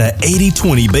has been the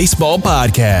 80/20 Baseball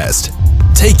Podcast.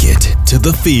 Take it to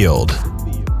the field.